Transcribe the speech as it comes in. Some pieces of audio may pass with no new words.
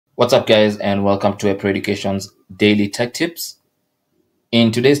What's up, guys, and welcome to April Education's Daily Tech Tips.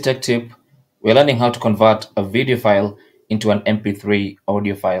 In today's tech tip, we're learning how to convert a video file into an MP3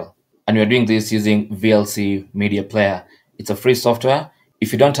 audio file. And we're doing this using VLC Media Player. It's a free software.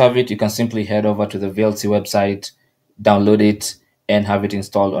 If you don't have it, you can simply head over to the VLC website, download it, and have it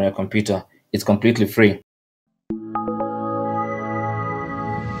installed on your computer. It's completely free.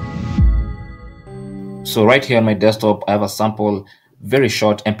 So right here on my desktop, I have a sample, very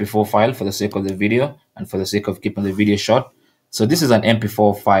short MP4 file for the sake of the video and for the sake of keeping the video short. So this is an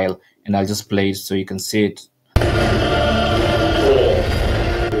MP4 file, and I'll just play it so you can see it. Your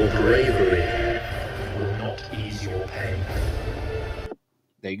bravery will not ease your pain.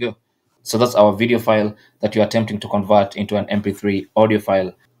 There you go. So that's our video file that you're attempting to convert into an MP3 audio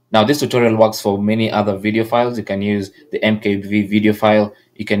file. Now, this tutorial works for many other video files. You can use the MKV video file,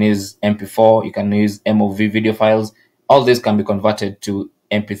 you can use MP4, you can use MOV video files. All this can be converted to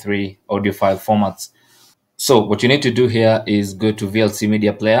MP3 audio file formats. So what you need to do here is go to VLC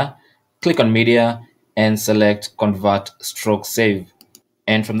Media Player, click on Media, and select Convert Stroke Save.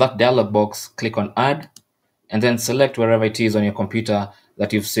 And from that dialog box, click on Add, and then select wherever it is on your computer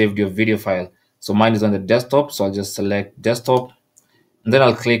that you've saved your video file. So mine is on the desktop, so I'll just select Desktop. And then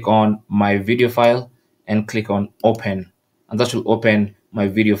I'll click on my video file and click on Open. And that will open my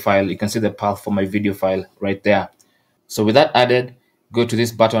video file. You can see the path for my video file right there. So with that added, go to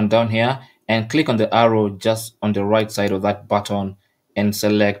this button down here and click on the arrow just on the right side of that button and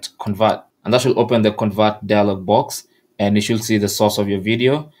select Convert. And that will open the Convert dialog box, and you should see the source of your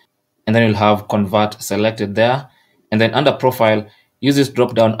video. And then you'll have Convert selected there. And then under Profile, use this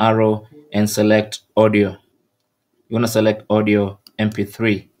drop down arrow and select Audio. You want to select Audio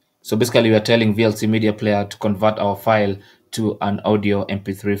MP3. So basically, we are telling VLC Media Player to convert our file to an audio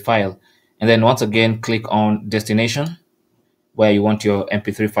MP3 file. And then once again, click on Destination, where you want your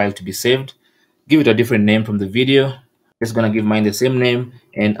MP3 file to be saved. Give it a different name from the video. Just going to give mine the same name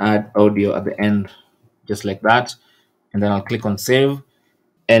and add audio at the end, just like that. And then I'll click on Save.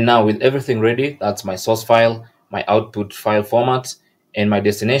 And now with everything ready, that's my source file, my output file format, and my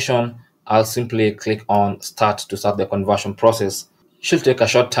destination, I'll simply click on Start to start the conversion process. It should take a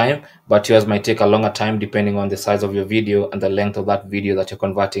short time, but yours might take a longer time depending on the size of your video and the length of that video that you're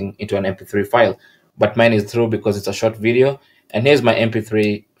converting into an MP3 file. But mine is through because it's a short video. And here's my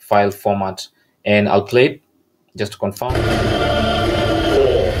MP3 file format. And I'll play it just to confirm. Your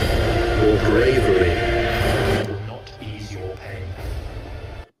bravery will not ease your pain.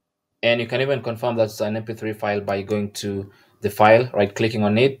 And you can even confirm that's an MP3 file by going to the file, right-clicking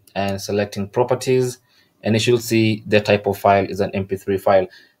on it and selecting Properties. And you should see the type of file is an MP3 file.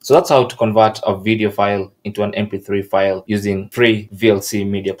 So that's how to convert a video file into an MP3 file using free VLC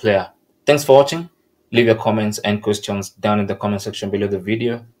Media Player. Thanks for watching. Leave your comments and questions down in the comment section below the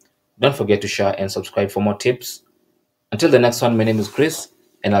video. Don't forget to share and subscribe for more tips. Until the next one, my name is Chris,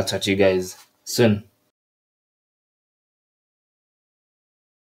 and I'll chat to you guys soon.